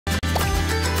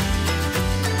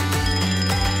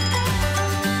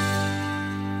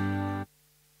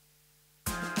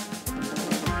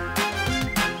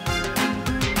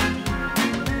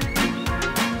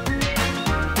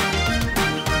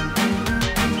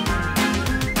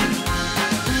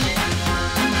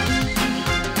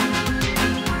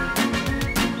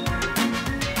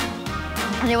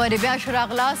یو بیا شو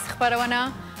راغلاست خپرونه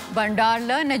بنډار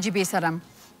له نجیبې سره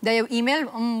د یو ایمیل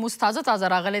مستازه تازه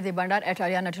راغلی دی بنډار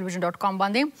 @ariana.television.com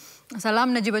باندې سلام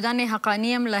نجیبه جانې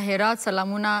حقانی یم له هرات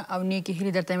سلامونه او نیکې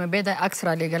هیلې درته یم بیا د عکس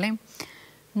رالیږلی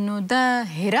نو دا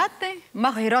هرات دی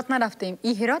ما خو هرات نه رفتیم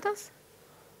ای هرات است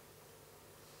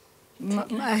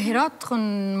هرات خو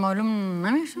معلوم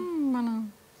نمیشم من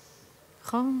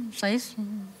خب صحیح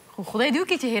خب خدای دیو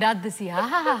که چه هرات دسی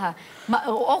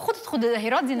او خودت خود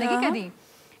هرات زندگی کردی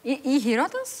ای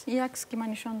هرات است ای عکس که من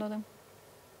نشان دادم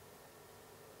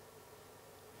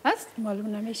هست؟ معلوم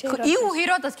نمیشه ای او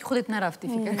هرات است که خودت نرفتی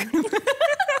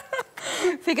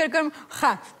فکر کنم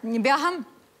خواه بیا هم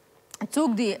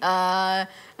څوک دی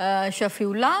شفیع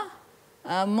الله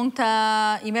مونږ ته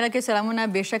ایمیل کې سلامونه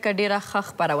بېشکه ډېره ښه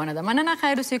خپرونه ده مننه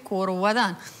خیر اوسې کور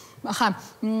ودان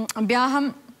بیا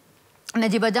هم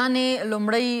نجیبه جانې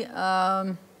لومړی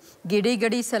ګېډۍ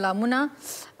ګډۍ سلامونه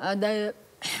د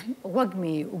غوږ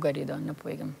مې وګرېده نه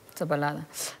پوهېږم څه بلا ده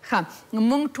ښه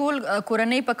موږ ټول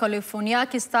کورنۍ په کالیفورنیا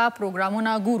کې ستا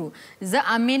پروګرامونه ګورو زه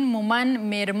امین مومن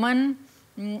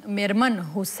میرمن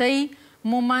هوسۍ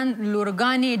مومن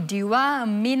لورګانې ډیوه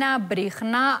مینه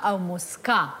برېښنا او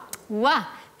موسکا واه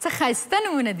څه ښایسته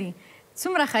نومونه دي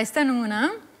څومره ښایسته نومونه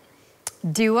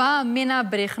ډیوه مینه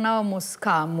برېښنا او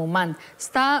موسکا مومند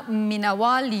ستا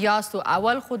مینهوال یاستو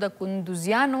اول خو د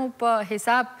کندوزیانو په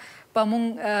حساب په مونږ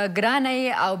ګرانه یې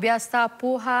او بیا ستا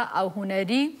پوهه او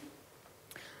هنري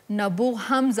نبوغ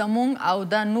هم زمونږ او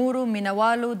د نورو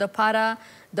مینهوالو دپاره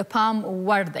د پام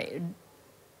وړ دی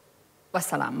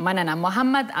وسلام مننه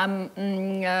محمد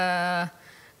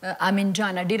امین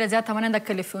جانه ډېره زیاته مننه د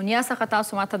کالیفورنیا څخه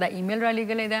تاسو ماته د ایمیل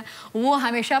رالیږلی ده و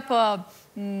همیشه په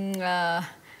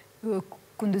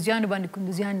کندوزیان باندې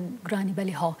کندوزیان گرانی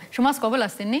بله ها شما از کابل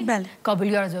هستین نه؟ بله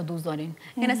کابلی‌ها را زیاد دوست دارین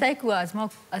یعنی سعی کو از ما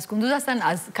از کندوز هستن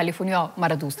از کالیفرنیا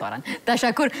مرا دوست دارن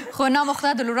تشکر خو نام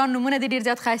خدای د لوران نمونه دي ډیر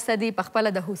زیات ښایسته دي په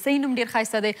خپل د حسین نوم ډیر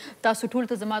ښایسته دی تاسو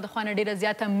ټول ته زما د خوانه ډیره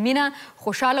زیاته مینه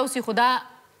خوشاله اوسئ خدا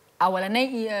اولنۍ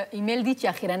ایمیل دی چې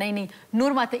اخیرنۍ نه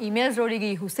نور ماته ایمیل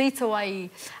راوړېږي حسین څه وایي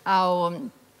او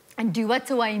ډیوه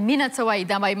څه وایي مینه څه وایي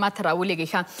دا به یې ماته راولېږئ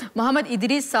ښه محمد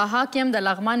ادریس ساحاک یم د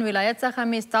لغمان ولایت څخه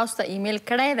مې ستاسو ته ایمیل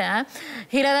کړی ده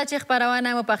هیله ده چې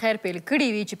خپرونه مو په خیر پیل کړې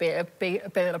وي چې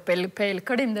پیل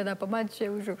کړې م ده په ما چې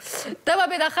وشو ته به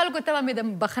مې د خلکو ته به مې د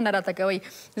بخښنه راته کوئ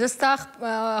زه ستا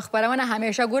خپرونه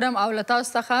همیشه ګورم او له تاسو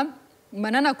څخه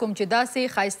مننه کوم چې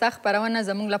داسې ښایسته خپرونه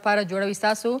زموږ لپاره جوړوي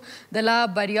ستاسو د لا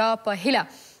بریا په هیله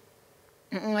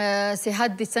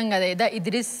صحت دې څنګه دی دا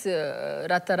ادریس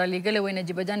راته رالیږلی وایي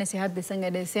نجیبه جانې صحت دې څنګه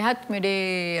دی صحت مې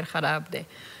ډېر خراب دی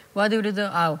واده ولیده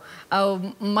او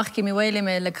مخکې مې ویلې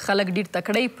مې لکه خلک ډېر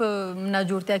تکړی په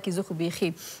ناجوړتیا کې زه خو بیخي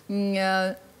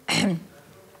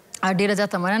ډېره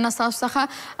زیاته مننه ستاسو څخه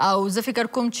او زه فکر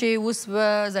کوم چې اوس به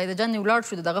زایده جان ولاړ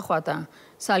شو د دغه خواته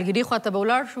سالګرې خواته به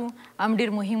ولاړ شو هم ډېر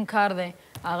مهم کار دی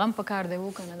هغه هم په کار دی و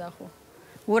که نه دا خو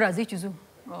و راځئ چې ځو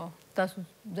تاسو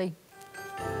ځئ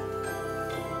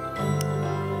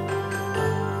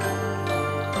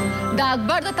د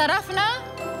اکبر د طرف نه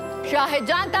شاهد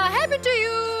جان ته هیپي ټو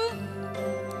یو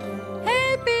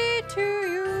هیپي ټو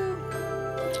یو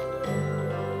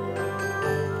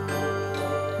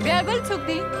بیا بل څوک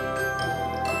دی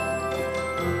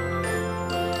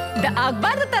د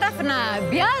اکبر د طرف نه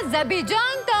بیا زبی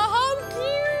جان ته هم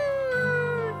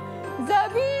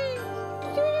زبی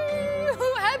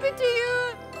هیپي ټو یو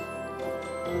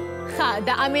ښه د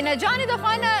امینه جانې د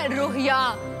خوا نه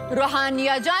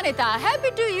روحانیه جانې ته هیپي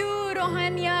ټو یو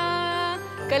روحانیه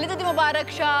کلیده دې مبارک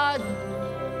شاد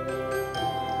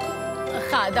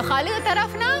ښه د خالد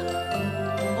طرف نه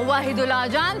وحید الله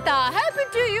جان ته هیپي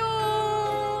ټو یو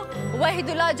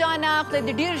وحید الله جانه خدای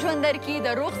دې ډېر ژوند درکړي د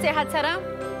روغ صحت سره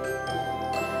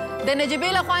د نجیبې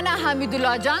له خوا نه حمید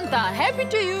الله جان ته هیپي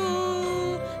ټو یو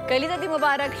کلیده دې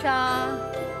مبارک شه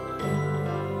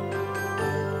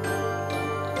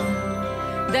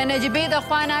د نجیبې د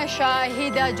خوا نه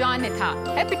شاهده جانې ته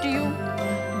هیپي ټو یو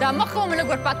دا مخ خو مې لږ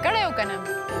ورپاک کړی و که نه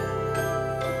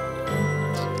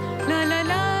لا لا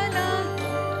لا لا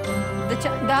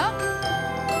دا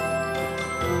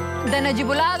د نجیب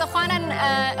الله د خوا نه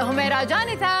همیرا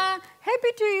جانې ته هیپي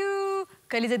ټو یو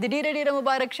کلیزه دې ډېره ډېره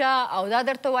مبارک شه او دا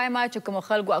درته وایم چې کومو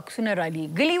خلکو عکسونه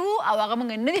رالیږلي وو او هغه موږ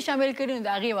نه دي شامل کړي نو د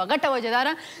هغې یوه غټه وجه دا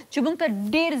ده چې موږ ته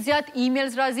ډېر زیات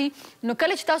ایمیلز راځي نو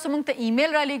کله چې تاسو موږ ته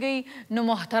ایمیل رالیږئ نو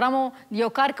محترمو یو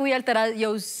کار کوئ هلته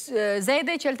یو ځای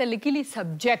دی چې هلته لیکلي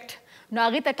سبجیکټ نو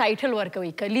هغې ته ټایټل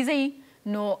ورکوئ کلیزه یي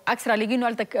نو عکس رالیږي نو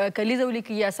هلته کلیزه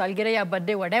ولیکئ یا سالګره یا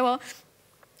برډې وډیور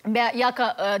بیا یا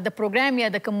که د پروګرام یا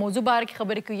د کوم موضوع باره کې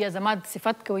خبرې کوي یا زما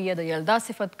صفت کوي یا د یلدا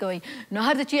صفت کوي نو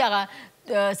هر څه چې هغه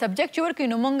سبجیکټ چې ورکوي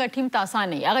نو موږ ټیم ته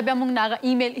اسانه وي هغه بیا موږ نه هغه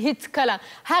ایمیل هیڅ کله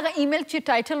هغه ایمیل چې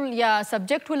ټایټل یا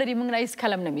سبجیکټ ولري موږ نه هیڅ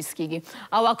کله هم نه میس کیږي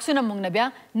او عکسونه موږ نه بیا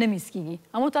نه میس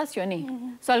کیږي اما تاسو یا نه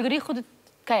سالگره خود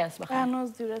کی است بخیر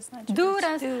هنوز دور است نجیبه دور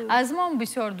است از ما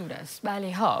بسیار دور است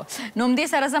بله ها نو همدې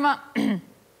سره زما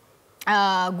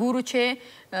ګورو چې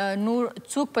نور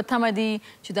څوک په تمه دي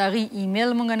چې د هغې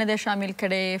ایمیل موږ نه دی شامل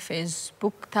کړی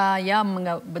فیسبوک ته یا موږ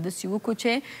به داسې وکړو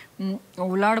چې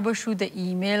ولاړ به شو د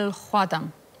ایمیل خواته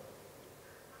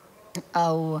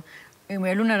او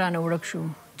ایمیلونه رانه ورک شو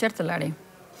چېرته لاړې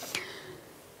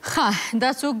ښه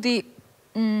دا څوک دي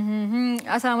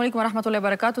السلام علیکم ورحمت الله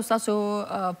وبرکاتو ستاسو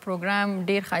پروګرام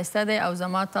ډېر ښایسته دی او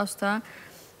زما تاسو ته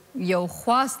یو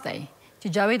خواست دی چې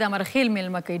جاوید امرخیل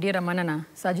میلمه کوي ډېره مننه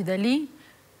ساجد علي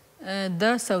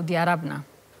د سعودي عرب نه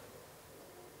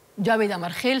جاوید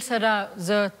امرخیل سره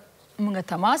زه موږ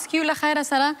تماس کیو له خیره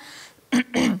سره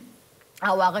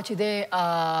او هغه چې دی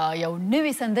یو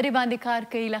نوې سندرې باندې کار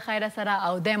کوي له خیره سره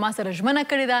او دی ما سره ژمنه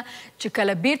کړې ده چې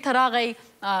کله بیرته راغی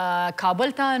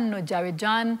کابل ته نو جاوید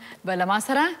جان به له ما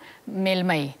سره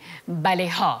میلمه یي بلې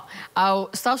ها او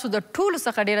ستاسو د ټولو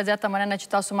څخه ډېره زیاته مننه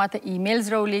چې تاسو ماته ایمیلز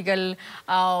راولېږل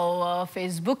او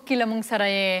فیسبوک کې له موږ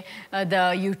سره یې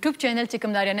د یوټیوب چینل چې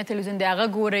کوم د اریانا تلویزیون دی هغه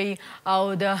ګورئ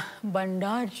او د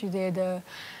بنډار چې دی د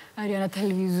اریانا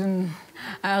تلویزیون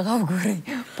هغه وګورئ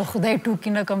په خدای ټوکې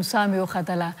نه کوم ساه مې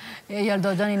وختله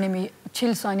یلدا جان اینه می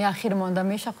 40 ثانیه اخیر مانده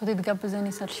میشه خودت گپ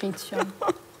بزنی سر شهید شم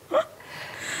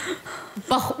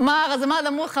ما هغه زما د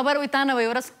مور خبر وي تا نه وایي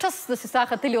ورځ ټس داسې ساه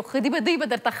ختلي او ښه دي به دوی به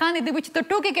درته خاندي دوی به چې ته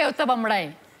ټوکې کوې او ته به مړه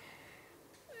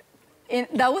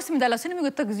دا اوس مې دا لاسونه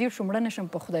مې تک زیر شو مړه نشم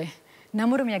په خدای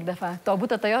نمرم یک دفعه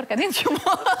تابوت تیار کردین شما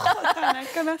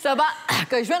سبا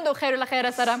که ژوند و خیر و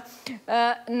خیر سره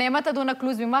نعمت دونه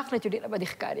کلوز می مخله چې ډیره بدی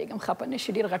ښکاریږم خپه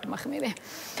نشي ډیر غټ مخ مې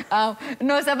دی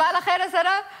نو سبا له خیر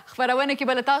سره خبرونه کې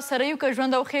بل تاسو سره یو که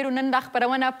ژوند او خیر نن د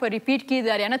خبرونه په ریپیټ کې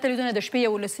د اریانا تلویزیون د شپې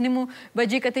 11:30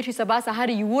 بجې کته شي سبا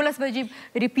سحر 11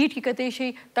 بجې ریپیټ کې کته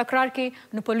شي تکرار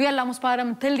کې نو په لوی الله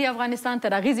مسپارم تل دی افغانستان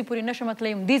تر اغیزي پوری نشم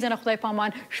تلم دې زنه خدای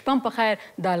پامان شپم په خیر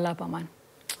د الله پامان